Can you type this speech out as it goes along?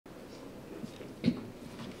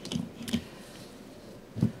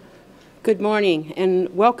Good morning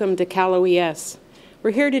and welcome to Cal OES.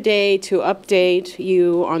 We're here today to update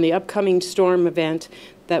you on the upcoming storm event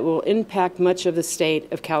that will impact much of the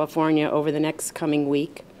state of California over the next coming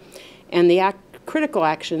week and the critical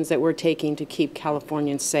actions that we're taking to keep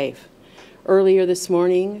Californians safe. Earlier this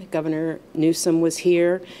morning, Governor Newsom was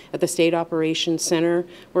here at the State Operations Center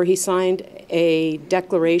where he signed a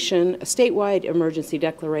declaration, a statewide emergency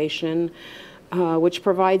declaration, which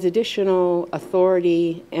provides additional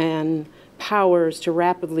authority and powers to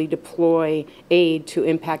rapidly deploy aid to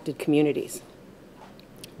impacted communities.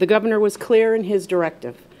 The governor was clear in his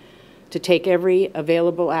directive to take every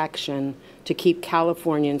available action to keep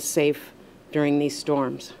Californians safe during these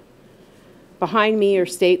storms. Behind me are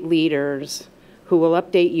state leaders who will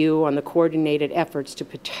update you on the coordinated efforts to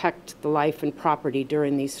protect the life and property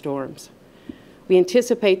during these storms. We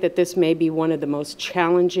anticipate that this may be one of the most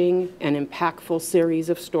challenging and impactful series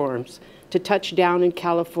of storms to touch down in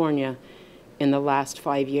California in the last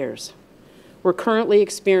 5 years. We're currently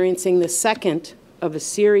experiencing the second of a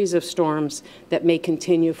series of storms that may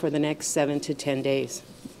continue for the next 7 to 10 days.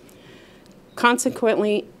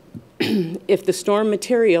 Consequently, if the storm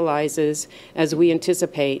materializes as we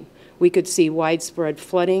anticipate, we could see widespread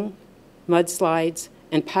flooding, mudslides,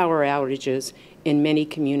 and power outages in many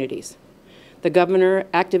communities. The governor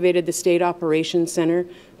activated the State Operations Center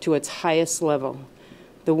to its highest level.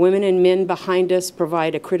 The women and men behind us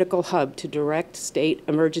provide a critical hub to direct state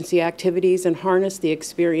emergency activities and harness the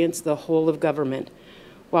experience of the whole of government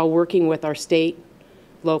while working with our state,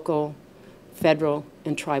 local, federal,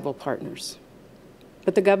 and tribal partners.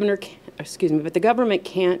 But the government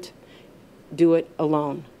can't do it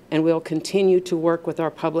alone, and we'll continue to work with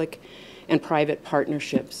our public and private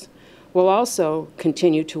partnerships. We'll also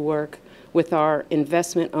continue to work with our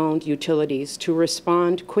investment-owned utilities to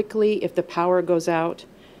respond quickly if the power goes out,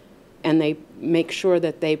 and they make sure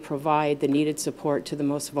that they provide the needed support to the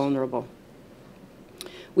most vulnerable.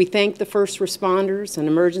 We thank the first responders and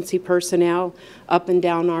emergency personnel up and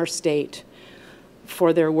down our state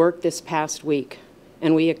for their work this past week,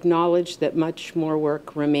 and we acknowledge that much more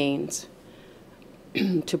work remains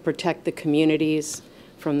to protect the communities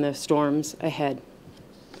from the storms ahead.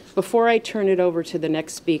 Before I turn it over to the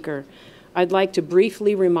next speaker, I'd like to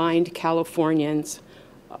briefly remind Californians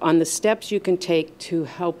on the steps you can take to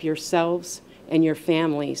help yourselves and your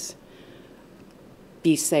families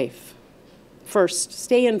be safe. First,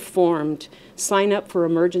 stay informed. Sign up for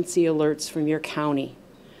emergency alerts from your county.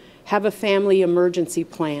 Have a family emergency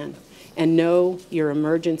plan and know your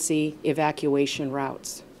emergency evacuation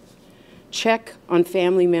routes. Check on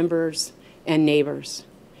family members and neighbors.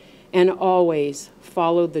 And always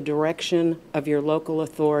follow the direction of your local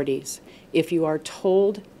authorities. If you are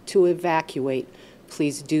told to evacuate,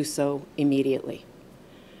 please do so immediately.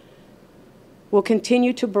 We'll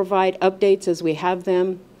continue to provide updates as we have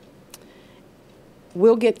them.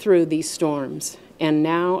 We'll get through these storms. And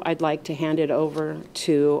now I'd like to hand it over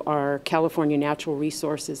to our California Natural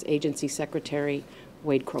Resources Agency Secretary,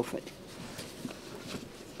 Wade Crowfoot.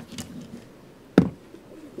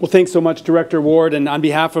 Well, thanks so much, Director Ward. And on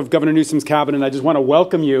behalf of Governor Newsom's cabinet, I just want to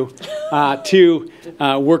welcome you to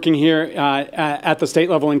working here at the state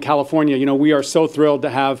level in California. You know, we are so thrilled to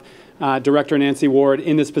have Director Nancy Ward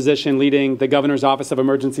in this position, leading the Governor's Office of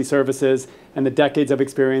Emergency Services and the decades of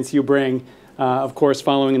experience you bring, of course,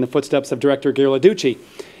 following in the footsteps of Director Ghirlandaio.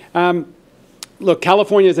 Look,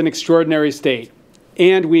 California is an extraordinary state,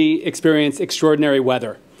 and we experience extraordinary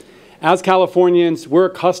weather. As Californians, we're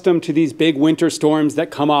accustomed to these big winter storms that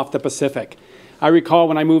come off the Pacific. I recall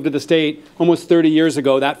when I moved to the state almost 30 years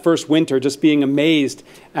ago, that first winter, just being amazed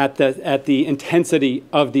at the intensity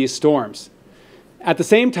of these storms. At the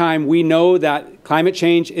same time, we know that climate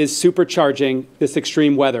change is supercharging this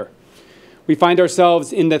extreme weather. We find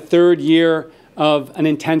ourselves in the third year of an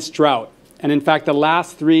intense drought. And in fact, the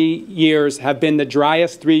last 3 years have been the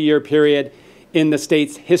driest 3-year period in the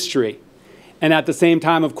state's history. And at the same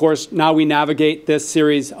time, of course, now we navigate this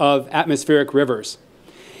series of atmospheric rivers.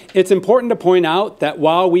 It's important to point out that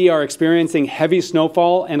while we are experiencing heavy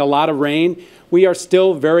snowfall and a lot of rain, we are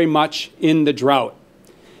still very much in the drought.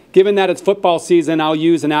 Given that it's football season, I'll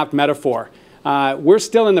use an apt metaphor. We're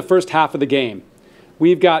still in the first half of the game.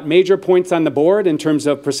 We've got major points on the board in terms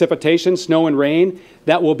of precipitation, snow and rain,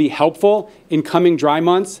 that will be helpful in coming dry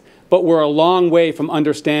months, but we're a long way from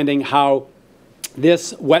understanding how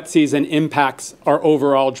this wet season impacts our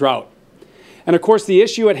overall drought. And of course, the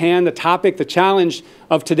issue at hand, the topic, the challenge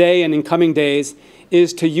of today and in coming days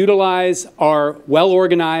is to utilize our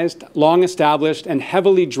well-organized, long-established, and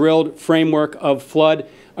heavily drilled framework of flood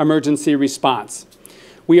emergency response.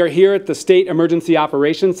 We are here at the State Emergency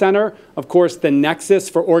Operations Center, of course, the nexus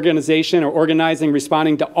for organization or organizing,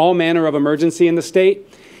 responding to all manner of emergency in the state.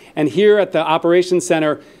 And here at the Operations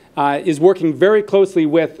Center is working very closely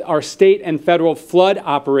with our state and federal Flood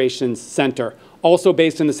Operations Center, also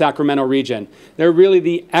based in the Sacramento region. They're really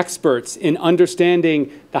the experts in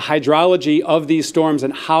understanding the hydrology of these storms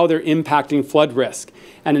and how they're impacting flood risk,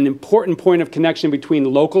 and an important point of connection between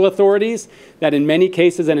local authorities that in many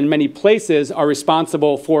cases and in many places are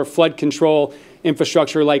responsible for flood control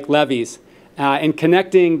infrastructure like levees, and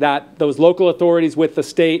connecting those local authorities with the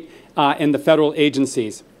state and the federal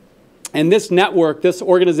agencies. And this network, this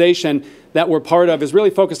organization that we're part of, is really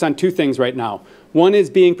focused on two things right now. One is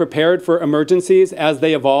being prepared for emergencies as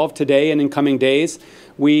they evolve today and in coming days.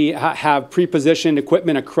 We have pre-positioned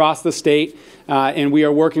equipment across the state, and we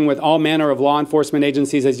are working with all manner of law enforcement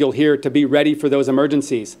agencies, as you'll hear, to be ready for those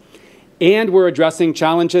emergencies. And we're addressing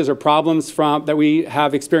challenges or problems that we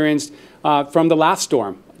have experienced from the last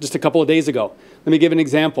storm just a couple of days ago. Let me give an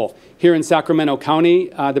example. Here in Sacramento County,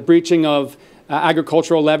 the breaching of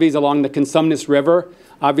agricultural levees along the Cosumnes River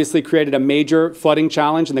obviously created a major flooding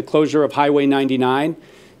challenge in the closure of Highway 99.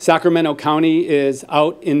 Sacramento County is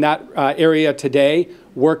out in that area today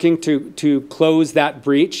working to close that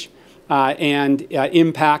breach and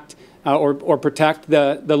impact or protect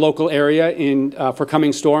the local area for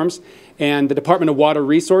coming storms. And the Department of Water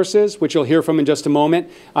Resources, which you'll hear from in just a moment,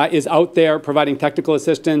 is out there providing technical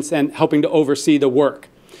assistance and helping to oversee the work.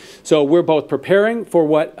 So we're both preparing for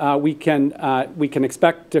what we can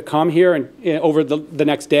expect to come here and over the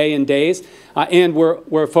next day and days, and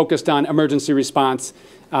we're focused on emergency response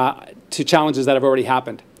to challenges that have already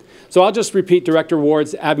happened. So I'll just repeat Director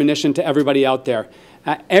Ward's admonition to everybody out there.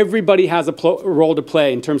 Everybody has a role to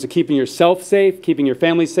play in terms of keeping yourself safe, keeping your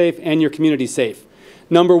family safe, and your community safe.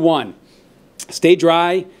 Number one, stay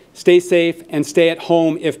dry, stay safe, and stay at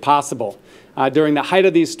home if possible. During the height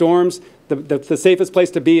of these storms, the safest place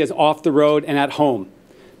to be is off the road and at home.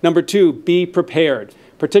 Number two, be prepared,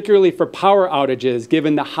 particularly for power outages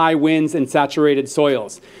given the high winds and saturated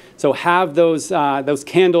soils. So have those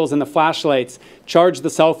candles and the flashlights, charge the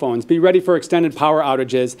cell phones, be ready for extended power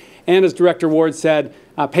outages, and as Director Ward said,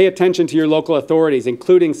 pay attention to your local authorities,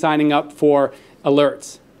 including signing up for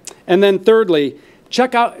alerts. And then thirdly,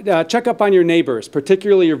 check up on your neighbors,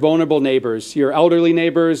 particularly your vulnerable neighbors, your elderly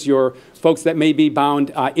neighbors, your folks that may be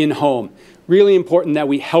bound in home. Really important that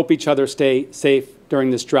we help each other stay safe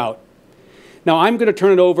during this drought. Now I'm going to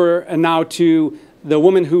turn it over now to the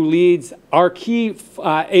woman who leads our key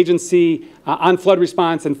agency on flood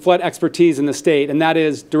response and flood expertise in the state, and that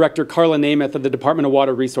is Director Carla Namath of the Department of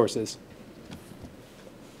Water Resources.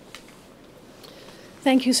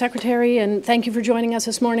 Thank you, Secretary, and thank you for joining us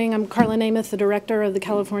this morning. I'm Carla Namath, the Director of the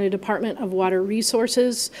California Department of Water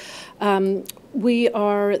Resources. We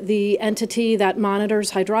are the entity that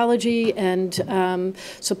monitors hydrology and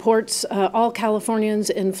supports all Californians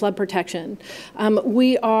in flood protection.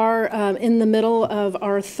 We are in the middle of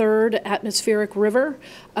our third atmospheric river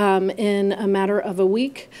in a matter of a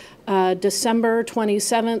week. December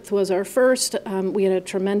 27th was our first. We had a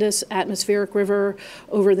tremendous atmospheric river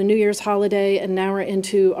over the New Year's holiday, and now we're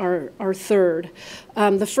into our third.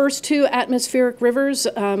 The first two atmospheric rivers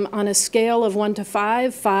on a scale of 1 to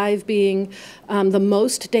 5, 5 being the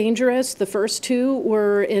most dangerous. The first two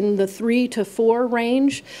were in the 3 to 4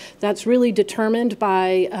 range. That's really determined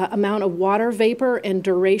by amount of water vapor and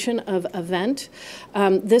duration of event.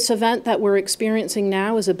 This event that we're experiencing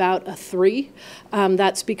now is about a 3.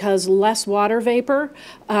 That's because less water vapor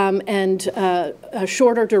and a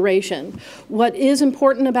shorter duration. What is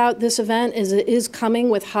important about this event is it is coming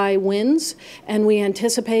with high winds, and we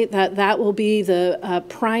anticipate that that will be the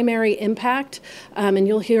primary impact, and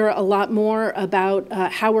you'll hear a lot more about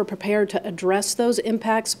how we're prepared to address those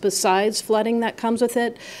impacts besides flooding that comes with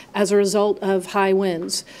it as a result of high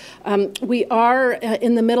winds. We are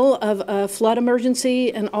in the middle of a flood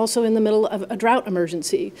emergency and also in the middle of a drought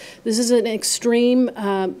emergency. This is an extreme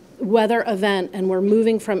weather event, and we're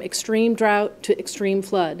moving from extreme drought to extreme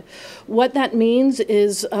flood. What that means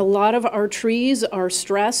is a lot of our trees are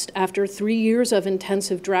stressed after 3 years of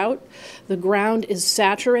intensive drought. The ground is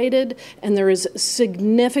saturated, and there is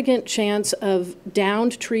significant chance of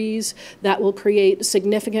downed trees that will create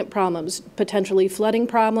significant problems, potentially flooding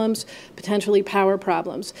problems, potentially power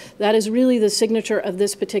problems. That is really the signature of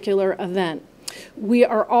this particular event. We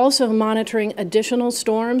are also monitoring additional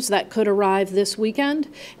storms that could arrive this weekend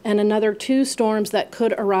and another 2 storms that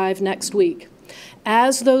could arrive next week.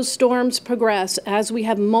 As those storms progress, as we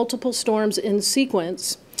have multiple storms in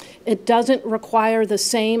sequence, It doesn't require the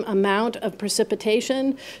same amount of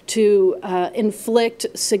precipitation to inflict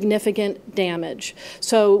significant damage.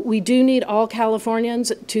 So we do need all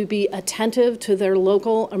Californians to be attentive to their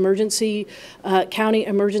local county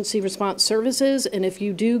emergency response services, and if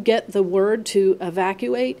you do get the word to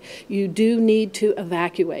evacuate, you do need to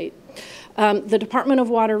evacuate. The Department of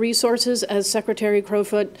Water Resources, as Secretary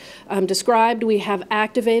Crowfoot described, we have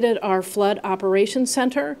activated our Flood Operations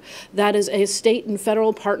Center. That is a state and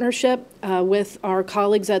federal partnership with our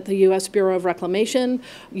colleagues at the U.S. Bureau of Reclamation,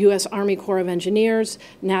 U.S. Army Corps of Engineers,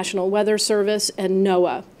 National Weather Service, and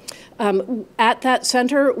NOAA. At that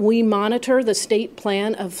center, we monitor the state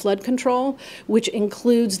plan of flood control, which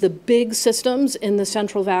includes the big systems in the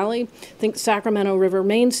Central Valley. Think Sacramento River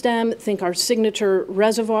main stem, think our signature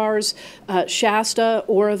reservoirs, Shasta,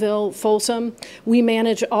 Oroville, Folsom. We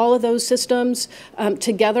manage all of those systems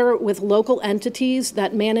together with local entities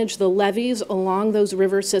that manage the levees along those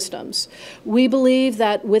river systems. We believe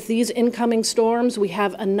that with these incoming storms, we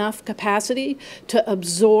have enough capacity to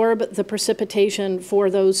absorb the precipitation for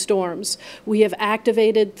those storms. We have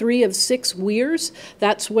activated 3 of 6 weirs.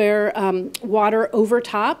 That's where water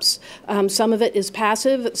overtops. Some of it is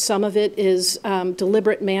passive, some of it is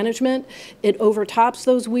deliberate management. It overtops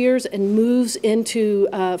those weirs and moves into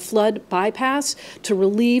flood bypass to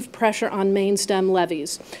relieve pressure on main stem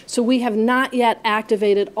levees. So we have not yet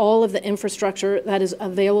activated all of the infrastructure that is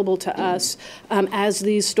available to us as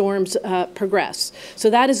these storms progress. So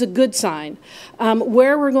that is a good sign.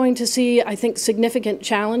 Where we're going to see, I think, significant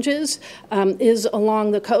challenges is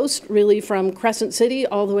along the coast, really from Crescent City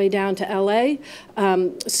all the way down to LA.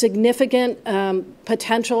 Significant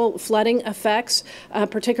potential flooding effects,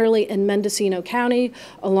 particularly in Mendocino County,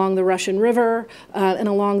 along the Russian River, and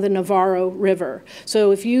along the Navarro River.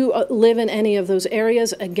 So if you live in any of those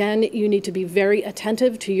areas, again, you need to be very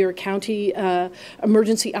attentive to your county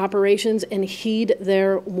emergency operations and heed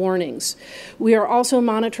their warnings. We are also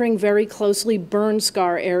monitoring very closely burn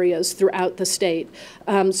scar areas throughout the state.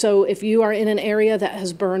 So if you are in an area that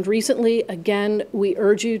has burned recently, again, we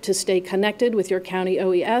urge you to stay connected with your county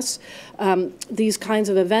OES. These kinds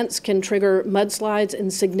of events can trigger mudslides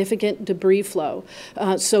and significant debris flow.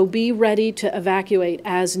 So be ready to evacuate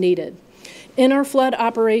as needed. In our Flood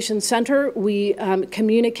Operations Center, we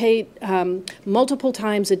communicate multiple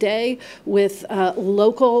times a day with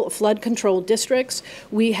local flood control districts.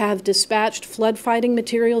 We have dispatched flood fighting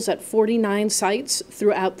materials at 49 sites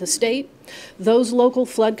throughout the state. Those local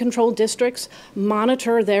flood control districts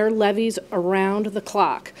monitor their levees around the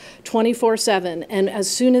clock, 24/7, and as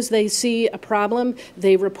soon as they see a problem,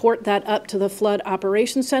 they report that up to the Flood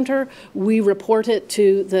Operations Center. We report it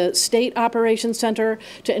to the State Operations Center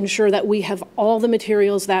to ensure that we have all the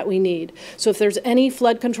materials that we need. So if there's any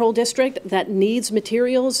flood control district that needs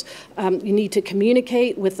materials, you need to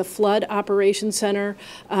communicate with the Flood Operations Center.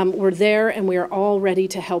 We're there and we are all ready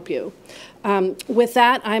to help you. With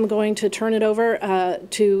that, I'm going to turn it over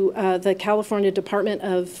to the California Department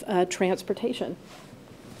of Transportation.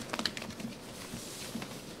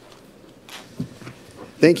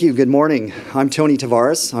 Thank you. Good morning. I'm Tony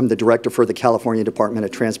Tavares. I'm the director for the California Department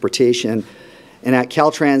of Transportation. And at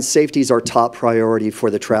Caltrans, safety is our top priority for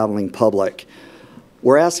the traveling public.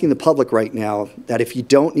 We're asking the public right now that if you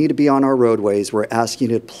don't need to be on our roadways, we're asking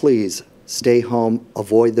you to please stay home,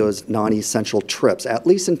 avoid those non-essential trips, at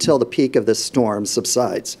least until the peak of this storm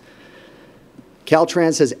subsides.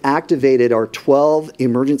 Caltrans has activated our 12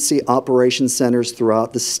 emergency operations centers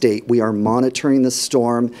throughout the state. We are monitoring the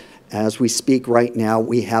storm as we speak right now.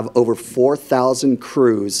 We have over 4,000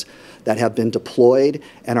 crews that have been deployed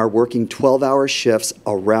and are working 12-hour shifts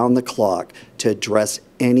around the clock to address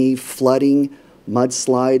any flooding,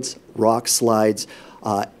 mudslides, rock slides,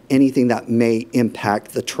 anything that may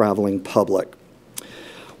impact the traveling public.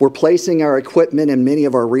 We're placing our equipment and many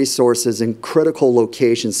of our resources in critical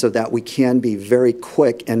locations so that we can be very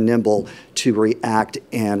quick and nimble to react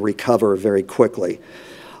and recover very quickly.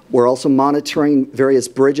 We're also monitoring various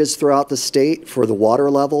bridges throughout the state for the water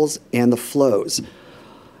levels and the flows.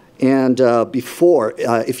 And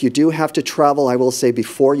if you do have to travel, I will say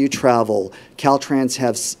before you travel, Caltrans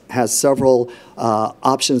has several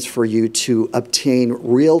options for you to obtain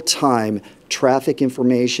real-time traffic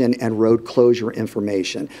information and road closure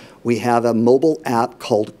information. We have a mobile app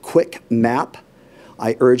called Quick Map.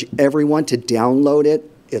 I urge everyone to download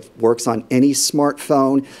it. It works on any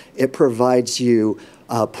smartphone. It provides you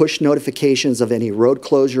push notifications of any road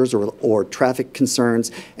closures or traffic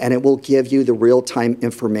concerns, and it will give you the real-time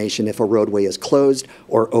information if a roadway is closed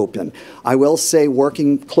or open. I will say,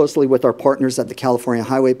 working closely with our partners at the California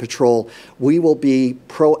Highway Patrol, we will be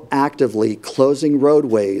proactively closing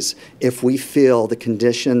roadways if we feel the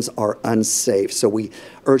conditions are unsafe. So we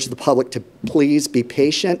urge the public to please be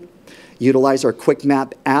patient. Utilize our Quick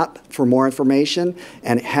Map app for more information,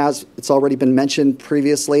 and it's already been mentioned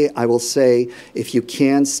previously. I will say, if you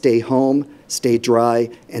can, stay home, stay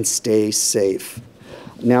dry, and stay safe.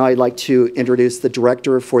 Now I'd like to introduce the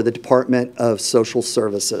Director for the Department of Social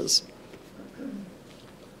Services.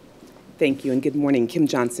 Thank you, and good morning. Kim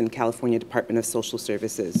Johnson, California Department of Social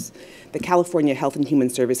Services. The California Health and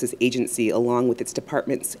Human Services Agency, along with its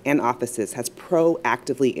departments and offices, has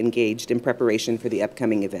proactively engaged in preparation for the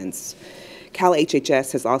upcoming events. Cal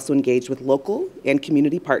HHS has also engaged with local and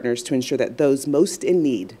community partners to ensure that those most in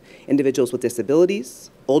need, individuals with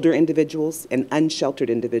disabilities, older individuals, and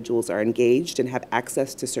unsheltered individuals, are engaged and have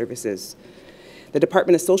access to services. The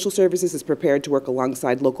Department of Social Services is prepared to work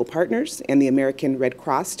alongside local partners and the American Red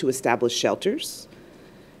Cross to establish shelters.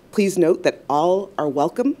 Please note that all are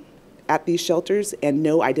welcome at these shelters and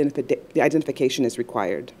no identification is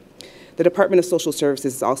required. The Department of Social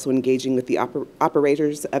Services is also engaging with the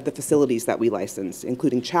operators of the facilities that we license,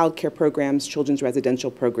 including child care programs, children's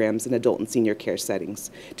residential programs, and adult and senior care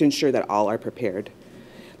settings, to ensure that all are prepared.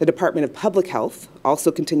 The Department of Public Health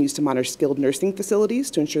also continues to monitor skilled nursing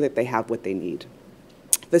facilities to ensure that they have what they need.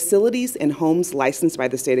 Facilities and homes licensed by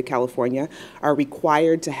the state of California are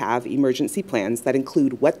required to have emergency plans that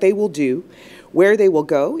include what they will do, where they will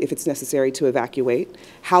go if it's necessary to evacuate,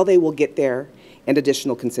 how they will get there, and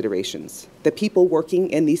additional considerations. The people working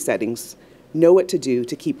in these settings know what to do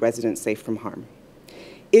to keep residents safe from harm.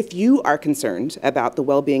 If you are concerned about the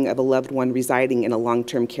well-being of a loved one residing in a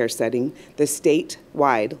long-term care setting, the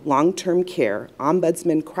statewide long-term care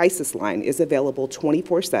Ombudsman Crisis Line is available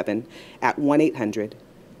 24/7 at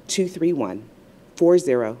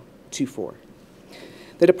 1-800-231-4024.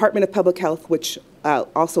 The Department of Public Health, which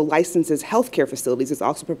also licenses healthcare facilities, is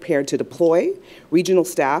also prepared to deploy regional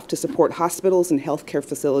staff to support hospitals and healthcare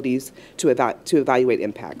facilities to evaluate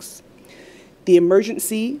impacts. The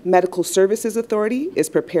Emergency Medical Services Authority is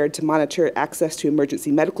prepared to monitor access to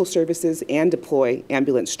emergency medical services and deploy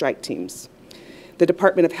ambulance strike teams. The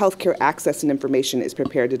Department of Healthcare Access and Information is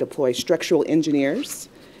prepared to deploy structural engineers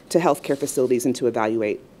to healthcare facilities and to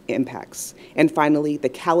evaluate impacts. And finally, the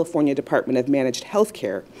California Department of Managed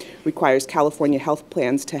Healthcare requires California health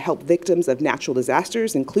plans to help victims of natural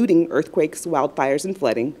disasters, including earthquakes, wildfires, and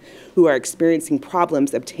flooding, who are experiencing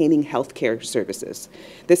problems obtaining healthcare services.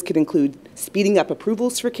 This could include speeding up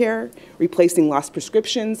approvals for care, replacing lost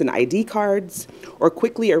prescriptions and ID cards, or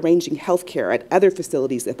quickly arranging healthcare at other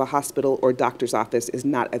facilities if a hospital or doctor's office is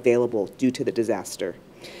not available due to the disaster.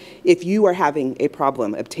 If you are having a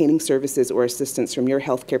problem obtaining services or assistance from your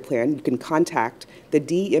healthcare plan, you can contact the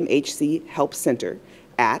DMHC Help Center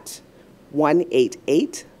at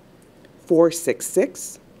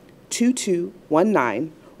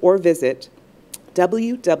 1-888-466-2219 or visit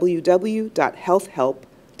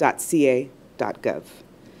www.healthhelp.ca.gov.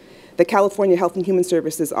 The California Health and Human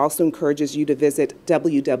Services also encourages you to visit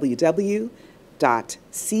www.chhs.ca.gov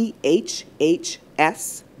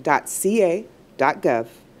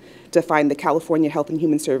to find the California Health and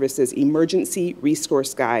Human Services Emergency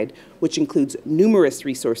Resource Guide, which includes numerous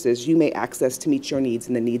resources you may access to meet your needs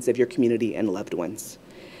and the needs of your community and loved ones.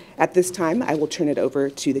 At this time, I will turn it over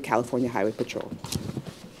to the California Highway Patrol.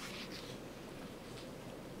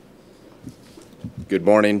 Good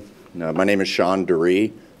morning. My name is Sean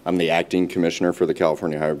Durree. I'm the Acting Commissioner for the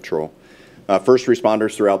California Highway Patrol. First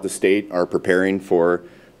responders throughout the state are preparing for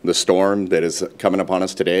the storm that is coming upon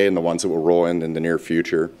us today and the ones that will roll in the near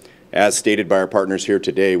future. As stated by our partners here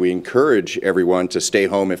today, we encourage everyone to stay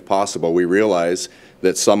home if possible. We realize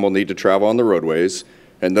that some will need to travel on the roadways,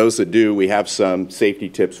 and those that do, we have some safety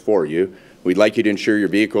tips for you. We'd like you to ensure your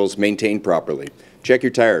vehicle's maintained properly. Check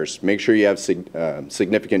your tires. Make sure you have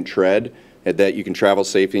significant tread and that you can travel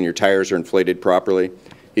safely and your tires are inflated properly.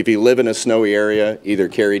 If you live in a snowy area, either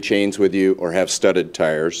carry chains with you or have studded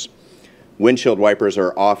tires. Windshield wipers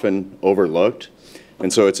are often overlooked,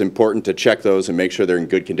 and so it's important to check those and make sure they're in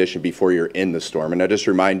good condition before you're in the storm. And I just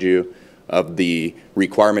remind you of the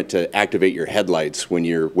requirement to activate your headlights when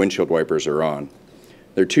your windshield wipers are on.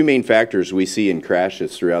 There are two main factors we see in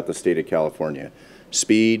crashes throughout the state of California: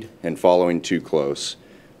 speed and following too close.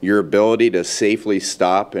 Your ability to safely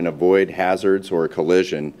stop and avoid hazards or a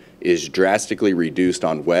collision is drastically reduced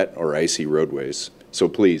on wet or icy roadways. So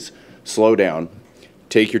please, slow down,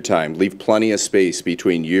 Take your time. Leave plenty of space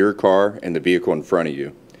between your car and the vehicle in front of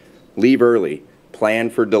you. Leave early, plan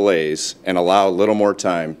for delays, and allow a little more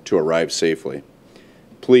time to arrive safely.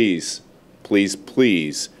 Please, please,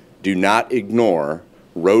 please do not ignore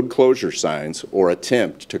road closure signs or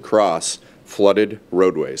attempt to cross flooded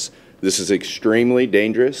roadways. This is extremely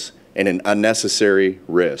dangerous and an unnecessary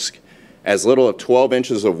risk. As little as 12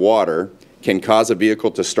 inches of water can cause a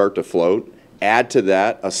vehicle to start to float. Add to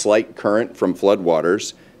that a slight current from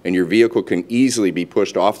floodwaters, and your vehicle can easily be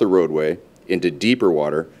pushed off the roadway into deeper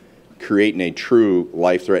water, creating a true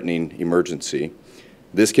life-threatening emergency.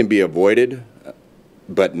 This can be avoided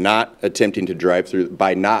by not attempting to drive through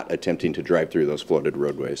those flooded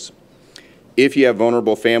roadways. If you have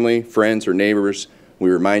vulnerable family, friends, or neighbors,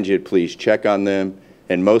 we remind you to please check on them.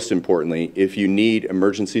 And most importantly, if you need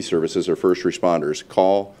emergency services or first responders,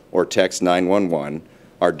 call or text 911.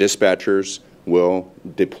 Our dispatchers will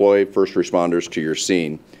deploy first responders to your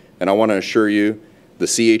scene. And I want to assure you, the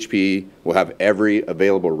CHP will have every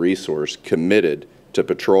available resource committed to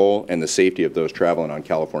patrol and the safety of those traveling on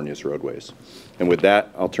California's roadways. And with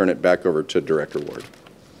that, I'll turn it back over to Director Ward.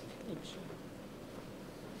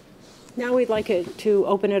 Now we'd like to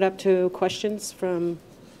open it up to questions from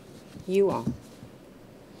you all.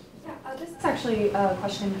 Yeah, this is actually a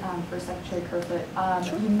question for Secretary Kerfoot.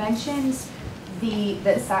 Sure. You mentioned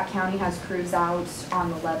that Sac County has crews out on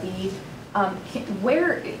the levee.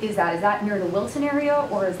 Where is that? Is that near the Wilton area,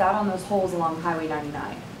 or is that on those holes along Highway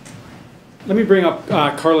 99? Let me bring up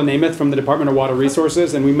Carla Namath from the Department of Water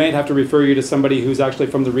Resources, and we might have to refer you to somebody who's actually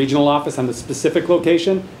from the regional office on the specific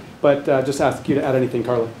location, but just ask you to add anything,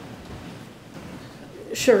 Carla.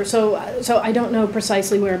 Sure. So I don't know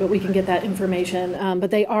precisely where, but we can get that information.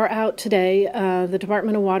 But they are out today. The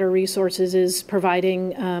Department of Water Resources is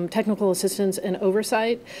providing technical assistance and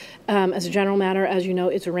oversight. As a general matter, as you know,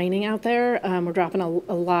 it's raining out there. We're dropping a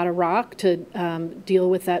lot of rock to deal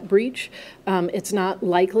with that breach. It's not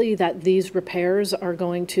likely that these repairs are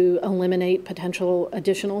going to eliminate potential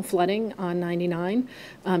additional flooding on 99,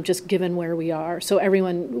 just given where we are. So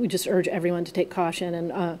we just urge everyone to take caution,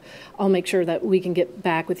 and I'll make sure that we can get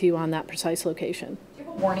back with you on that precise location. Do you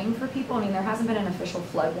have a warning for people? I mean, there hasn't been an official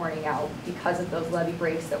flood warning out because of those levee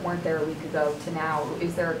breaks that weren't there a week ago to now.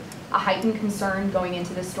 Is there a heightened concern going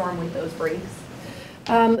into this storm with those breaks?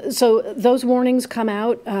 So those warnings come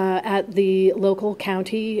out at the local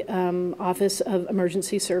county Office of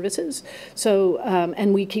Emergency Services. So,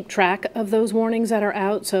 and we keep track of those warnings that are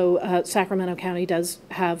out. So Sacramento County does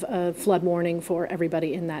have a flood warning for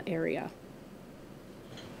everybody in that area.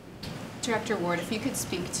 Director Ward, if you could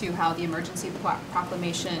speak to how the emergency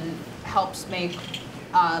proclamation helps make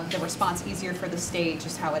the response easier for the state,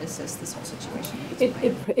 just how it assists this whole situation.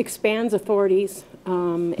 It expands authorities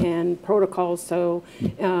and protocols, so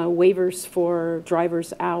waivers for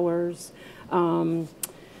driver's hours. Gosh,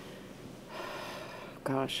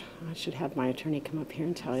 I should have my attorney come up here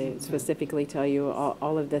and specifically tell you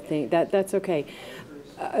all of the things. That's okay.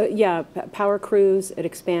 Yeah, power crews, it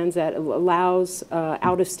expands that, it allows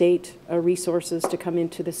out-of-state resources to come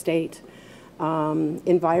into the state.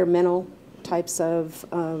 Environmental types of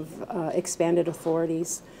expanded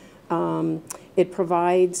authorities. It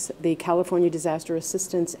provides the California Disaster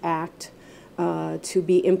Assistance Act to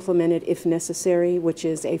be implemented if necessary, which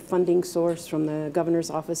is a funding source from the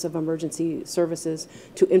Governor's Office of Emergency Services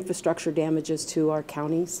to infrastructure damages to our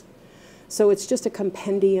counties. So it's just a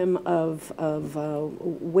compendium of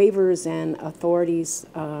waivers and authorities,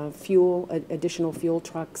 additional fuel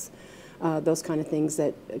trucks, those kind of things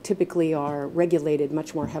that typically are regulated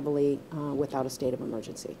much more heavily without a state of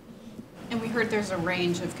emergency. And we heard there's a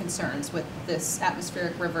range of concerns with this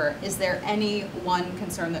atmospheric river. Is there any one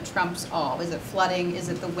concern that trumps all? Is it flooding? Is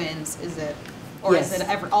it the winds? Is it, or yes. Is it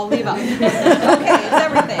all leave up? Okay, it's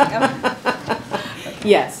everything.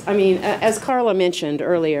 Yes, I mean, as Carla mentioned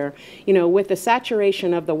earlier, you know, with the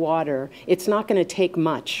saturation of the water, it's not going to take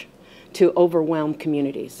much to overwhelm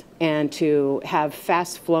communities and to have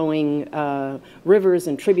fast-flowing rivers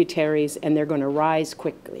and tributaries, and they're going to rise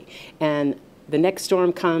quickly. And the next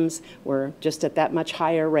storm comes, we're just at that much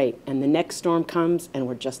higher rate. And the next storm comes, and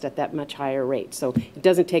we're just at that much higher rate. So it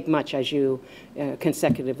doesn't take much as you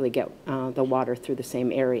consecutively get the water through the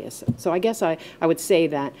same areas. So I guess I would say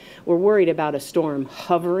that we're worried about a storm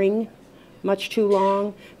hovering much too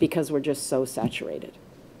long because we're just so saturated.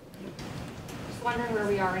 Just wondering where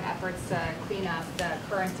we are in efforts to clean up the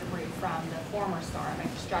current debris from the former storm. I'm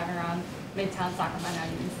just driving around Midtown Sacramento,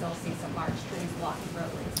 and you can still see some large trees blocking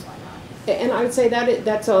roadways and whatnot. And I would say that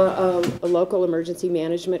that's a local emergency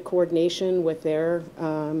management coordination with their,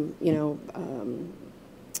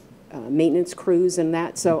 maintenance crews and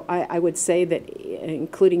that. So I would say that,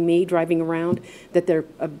 including me driving around, that they're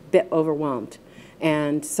a bit overwhelmed.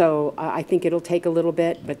 And so I think it'll take a little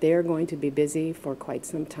bit, but they're going to be busy for quite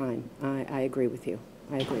some time. I agree with you.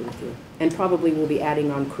 I agree with you. And probably we'll be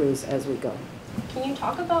adding on crews as we go. Can you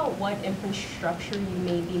talk about what infrastructure you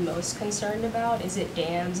may be most concerned about? Is it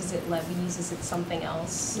dams? Is it levees? Is it something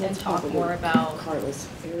else? And talk more about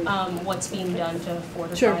what's being done to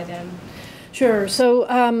fortify them. Sure. So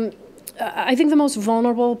I think the most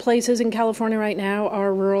vulnerable places in California right now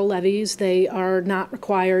are rural levees. They are not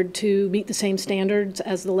required to meet the same standards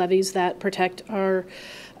as the levees that protect our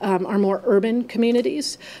more urban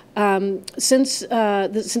communities. Since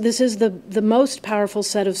this is the most powerful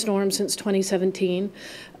set of storms since 2017,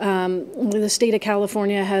 the state of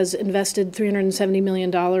California has invested $370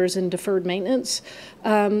 million in deferred maintenance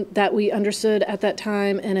that we understood at that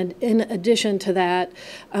time. And in addition to that,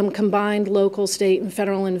 combined local, state, and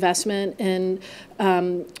federal investment in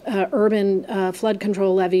urban flood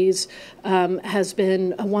control levees has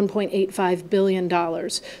been $1.85 billion.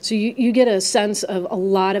 So you get a sense of a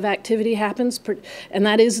lot of activity happens, and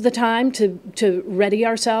that is the time to ready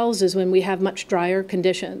ourselves, is when we have much drier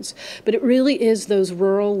conditions. But it really is those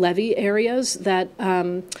rural levee areas that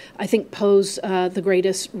I think pose the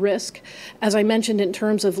greatest risk. As I mentioned, in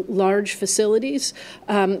terms of large facilities,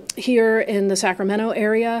 here in the Sacramento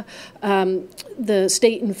area, the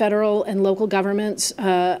state and federal and local governments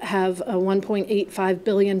have a $1.85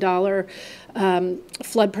 billion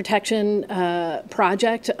flood protection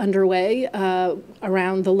project underway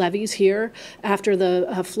around the levees here after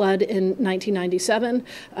the flood in 1997.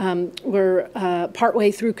 We're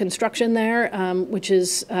partway through construction there, which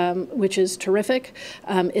is terrific.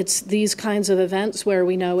 It's these kinds of events where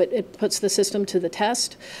we know it puts the system to the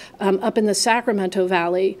test. Up in the Sacramento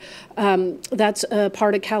Valley, that's a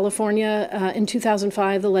part of California. In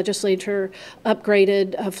 2005, the legislature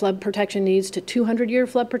upgraded flood protection needs to 200-year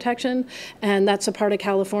flood protection, and that's a part of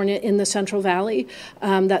California in the Central Valley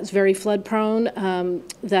that's very flood prone,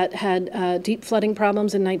 that had deep flooding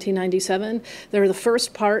problems in 1997. They're the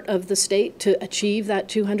first part of the state to achieve that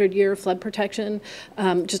 200-year flood protection,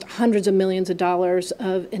 just hundreds of millions of dollars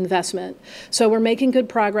of investment. So we're making good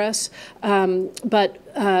progress, but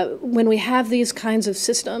when we have these kinds of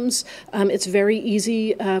systems, it's very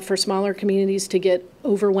easy for smaller communities to get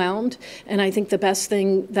overwhelmed. And I think the best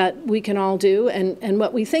thing that we can all do, and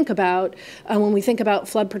what we think about when we think about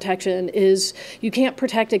flood protection, is you can't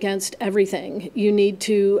protect against everything. You need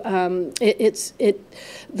to,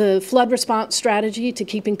 the flood response strategy to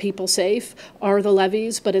keeping people safe are the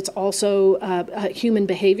levees, but it's also human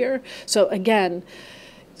behavior. So again,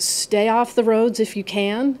 stay off the roads if you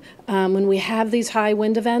can. When we have these high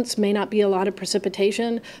wind events, may not be a lot of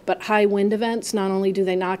precipitation, but high wind events, not only do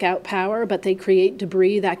they knock out power, but they create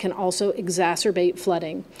debris that can also exacerbate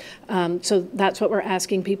flooding. So that's what we're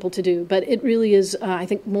asking people to do. But it really is, I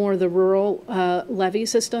think, more the rural levee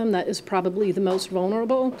system that is probably the most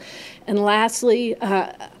vulnerable. And lastly,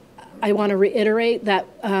 I want to reiterate that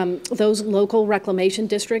those local reclamation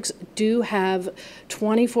districts do have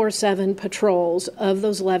 24/7 patrols of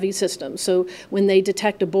those levee systems. So when they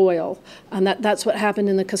detect a boil, that's what happened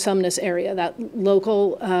in the Cosumnes area. That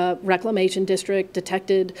local reclamation district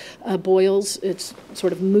detected boils. It's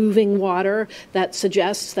sort of moving water that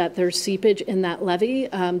suggests that there's seepage in that levee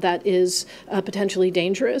that is potentially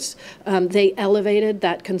dangerous. They elevated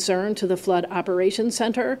that concern to the Flood Operations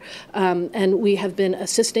Center, and we have been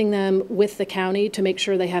assisting them with the county to make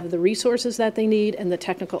sure they have the resources that they need and the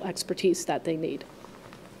technical expertise that they need.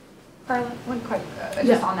 Carla, one quick,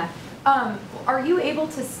 just on that. Are you able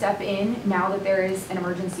to step in now that there is an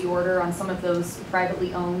emergency order on some of those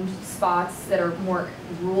privately owned spots that are more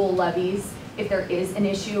rural levees, if there is an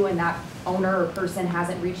issue and that owner or person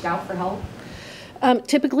hasn't reached out for help?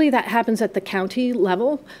 Typically that happens at the county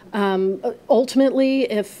level. Ultimately,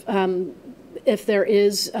 if there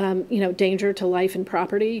is danger to life and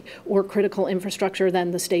property or critical infrastructure,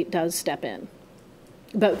 then the state does step in.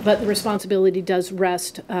 But the responsibility does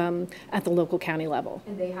rest at the local county level.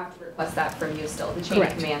 And they have to request that from you still, the chain of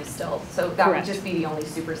command still. So that would just be the only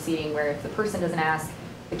superseding, where if the person doesn't ask,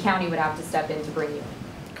 the county would have to step in to bring you.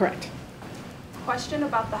 Correct. Question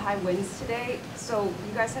about the high winds today. So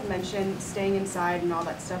you guys had mentioned staying inside and all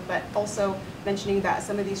that stuff, but also mentioning that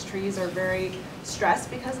some of these trees are very stressed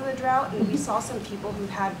because of the drought. And we saw some people who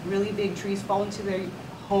had really big trees fall into their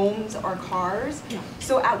homes or cars. Yeah.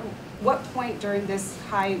 So at what point during this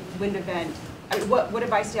high wind event, what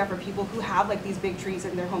advice do you have for people who have like these big trees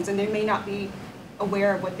in their homes and they may not be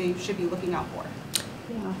aware of what they should be looking out for?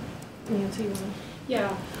 Yeah. Nancy, you want to?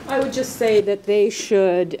 Yeah, I would just say that they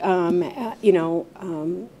should,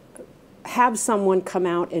 have someone come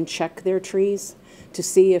out and check their trees to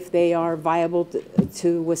see if they are viable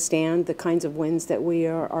to withstand the kinds of winds that we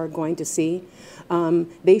are going to see.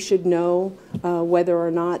 They should know whether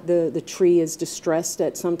or not the tree is distressed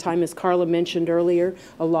at some time. As Carla mentioned earlier,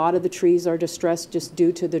 a lot of the trees are distressed just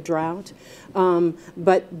due to the drought.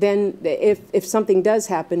 But then if something does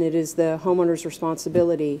happen, it is the homeowner's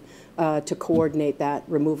responsibility to coordinate that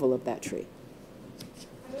removal of that tree.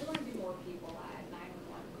 I would want to be more people at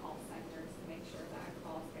 911 call centers to make sure that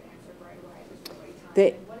calls get answered right away. There's no wait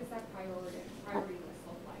time. And what does that priority list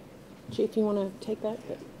look like? Chief, you want to take that?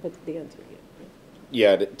 That's the answer.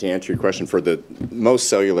 Yeah, to answer your question, for the most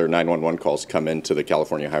cellular 911 calls come into the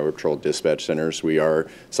California Highway Patrol dispatch centers.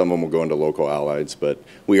 Some of them will go into local allies, but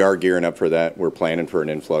we are gearing up for that. We're planning for an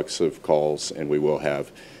influx of calls, and we will have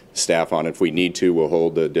staff on. If we need to, we'll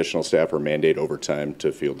hold the additional staff or mandate overtime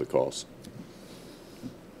to field the calls.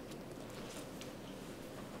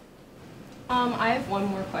 I have one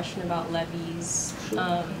more question about levees.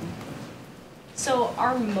 So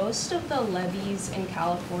are most of the levees in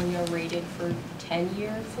California rated for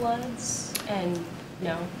 10-year floods? And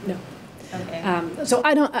no? No. Okay. So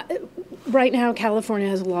I don't, right now California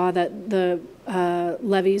has a law that the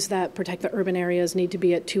levees that protect the urban areas need to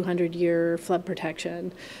be at 200-year flood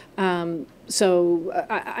protection. So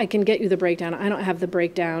I can get you the breakdown. I don't have the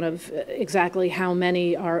breakdown of exactly how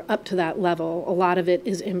many are up to that level. A lot of it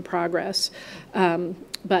is in progress.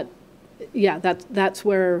 But yeah, that's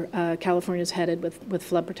where California is headed with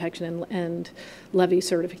flood protection and levee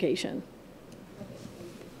certification.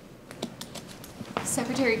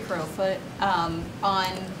 Secretary Crowfoot,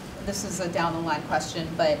 this is a down the line question,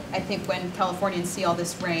 but I think when Californians see all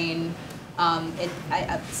this rain,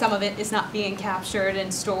 some of it is not being captured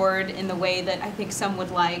and stored in the way that I think some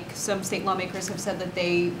would like. Some state lawmakers have said that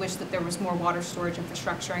they wish that there was more water storage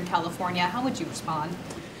infrastructure in California. How would you respond?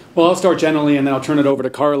 Well, I'll start generally, and then I'll turn it over to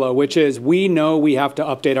Carla, which is we know we have to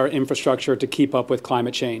update our infrastructure to keep up with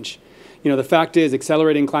climate change. You know, the fact is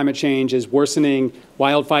accelerating climate change is worsening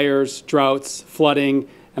wildfires, droughts, flooding,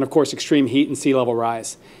 and of course extreme heat and sea level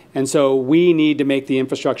rise. And so we need to make the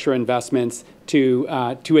infrastructure investments to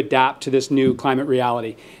adapt to this new climate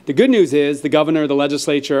reality. The good news is the governor, the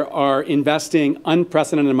legislature are investing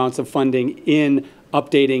unprecedented amounts of funding in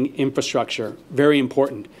updating infrastructure. Very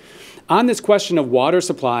important. On this question of water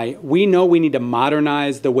supply, we know we need to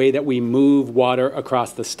modernize the way that we move water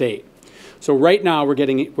across the state. So right now we're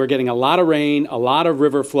getting a lot of rain, a lot of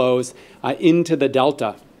river flows into the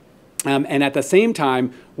Delta. And at the same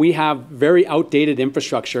time, we have very outdated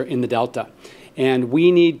infrastructure in the Delta. And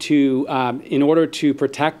we need to, in order to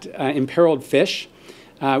protect imperiled fish,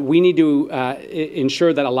 we need to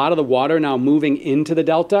ensure that a lot of the water now moving into the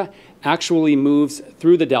Delta actually moves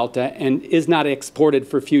through the Delta and is not exported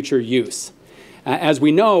for future use. As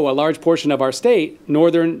we know, a large portion of our state,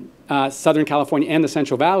 northern Southern California and the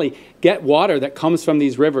Central Valley, get water that comes from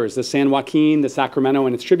these rivers, the San Joaquin, the Sacramento,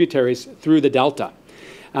 and its tributaries through the Delta.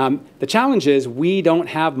 The challenge is we don't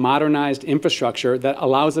have modernized infrastructure that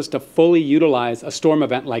allows us to fully utilize a storm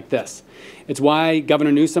event like this. It's why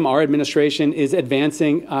Governor Newsom, our administration, is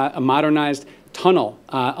advancing a modernized tunnel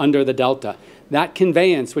under the Delta. That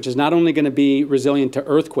conveyance, which is not only going to be resilient to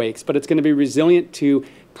earthquakes, but it's going to be resilient to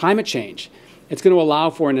climate change. It's going to allow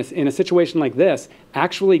for, in a situation like this,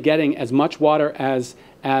 actually getting as much water as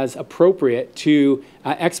appropriate to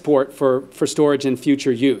export for storage and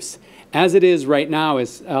future use. As it is right now,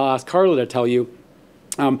 as I'll ask Carla to tell you,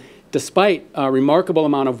 despite a remarkable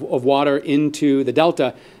amount of water into the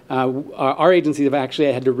Delta, our agencies have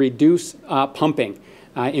actually had to reduce pumping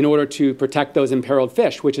in order to protect those imperiled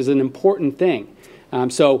fish, which is an important thing.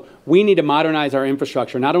 So we need to modernize our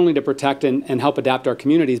infrastructure, not only to protect and help adapt our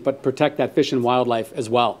communities, but protect that fish and wildlife as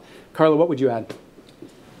well. Carla, what would you add?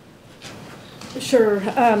 Sure.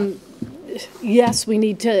 Yes, we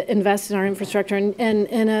need to invest in our infrastructure, and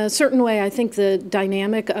in a certain way, I think the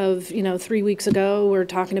dynamic of, 3 weeks ago, we're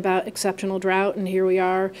talking about exceptional drought, and here we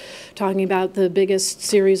are talking about the biggest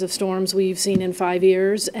series of storms we've seen in 5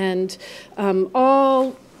 years, and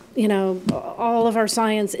all of our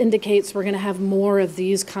science indicates we're going to have more of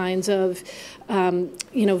these kinds of,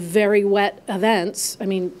 very wet events. I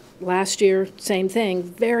mean, last year, same thing,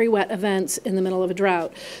 very wet events in the middle of a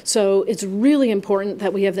drought. So it's really important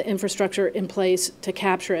that we have the infrastructure in place to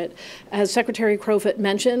capture it. As Secretary Crowfoot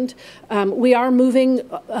mentioned, we are moving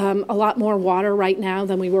a lot more water right now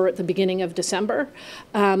than we were at the beginning of December.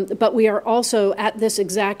 But we are also at this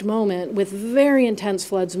exact moment with very intense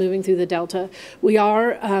floods moving through the Delta. We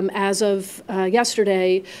are, as of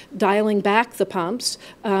yesterday, dialing back the pumps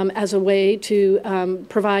as a way to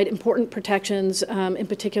provide important protections, in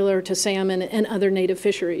particular particular to salmon and other native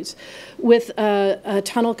fisheries. With a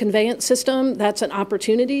tunnel conveyance system, that's an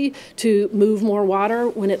opportunity to move more water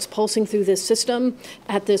when it's pulsing through this system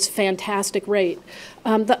at this fantastic rate.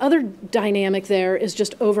 The other dynamic there is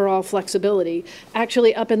just overall flexibility.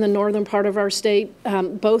 Actually, up in the northern part of our state,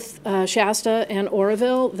 both Shasta and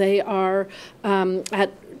Oroville, they are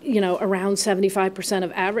at around 75%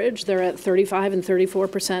 of average. They're at 35 and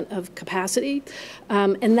 34% of capacity.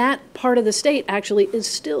 And that part of the state actually is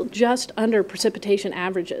still just under precipitation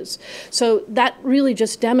averages. So that really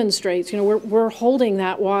just demonstrates, we're holding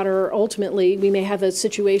that water ultimately. We may have a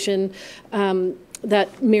situation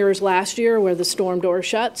that mirrors last year where the storm door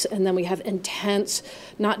shuts, and then we have intense,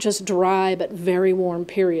 not just dry, but very warm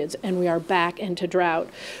periods, and we are back into drought,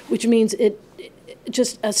 which means it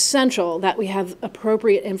just essential that we have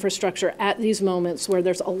appropriate infrastructure at these moments where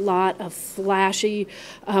there's a lot of flashy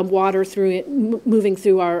water moving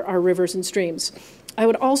through our rivers and streams. I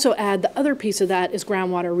would also add the other piece of that is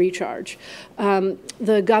groundwater recharge.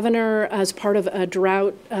 The governor, as part of a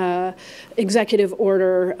drought executive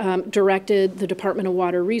order, directed the Department of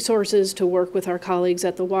Water Resources to work with our colleagues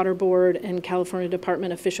at the Water Board and California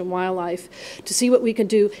Department of Fish and Wildlife to see what we could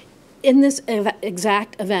do in this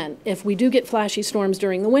exact event. If we do get flashy storms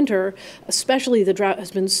during the winter, especially the drought has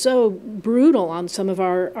been so brutal on some of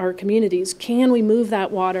our communities, can we move that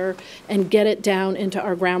water and get it down into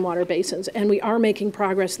our groundwater basins? And we are making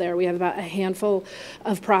progress there. We have about a handful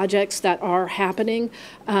of projects that are happening,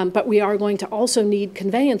 but we are going to also need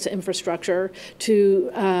conveyance infrastructure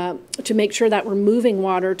to make sure that we're moving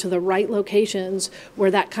water to the right locations where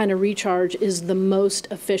that kind of recharge is the most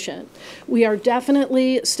efficient. We are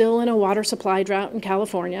definitely still in a water supply drought in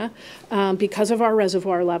California because of our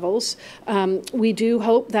reservoir levels. We do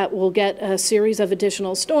hope that we'll get a series of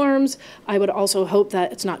additional storms. I would also hope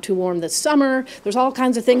that it's not too warm this summer. There's all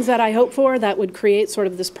kinds of things that I hope for that would create sort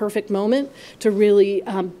of this perfect moment to really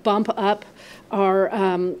bump up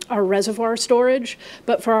our reservoir storage.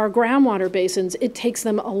 But for our groundwater basins, it takes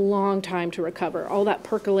them a long time to recover. All that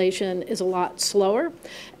percolation is a lot slower,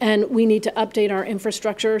 and we need to update our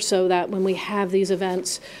infrastructure so that when we have these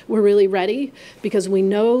events, we're really ready, because we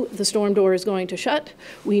know the storm door is going to shut.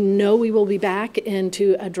 We know we will be back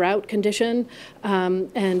into a drought condition,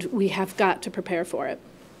 and we have got to prepare for it.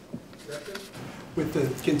 With the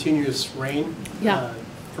continuous rain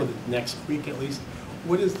for the next week at least,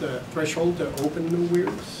 what is the threshold to open new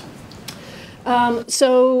weirs?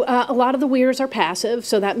 A lot of the weirs are passive,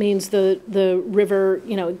 so that means the river,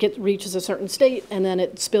 reaches a certain state and then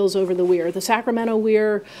it spills over the weir. The Sacramento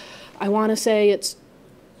weir, I want to say it's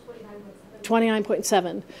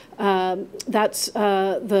 29.7. That's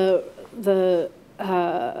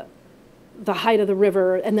the height of the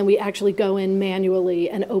river, and then we actually go in manually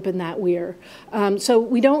and open that weir. So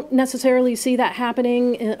we don't necessarily see that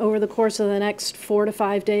happening over the course of the next 4 to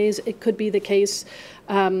 5 days. It could be the case.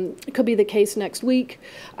 It could be the case next week.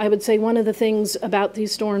 I would say one of the things about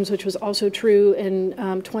these storms, which was also true in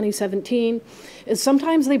 2017, is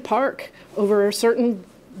sometimes they park over a certain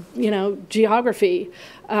geography.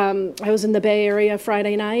 I was in the Bay Area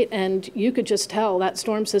Friday night, and you could just tell that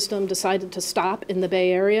storm system decided to stop in the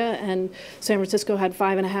Bay Area, and San Francisco had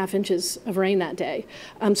 5.5 inches of rain that day.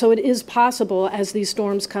 So it is possible as these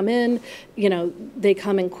storms come in, they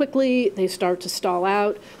come in quickly, they start to stall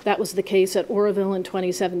out. That was the case at Oroville in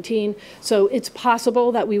 2017. So it's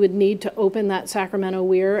possible that we would need to open that Sacramento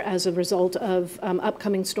weir as a result of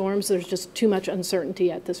upcoming storms. There's just too much uncertainty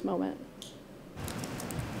at this moment.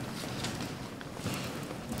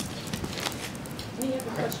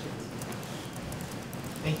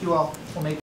 Thank you all. We'll make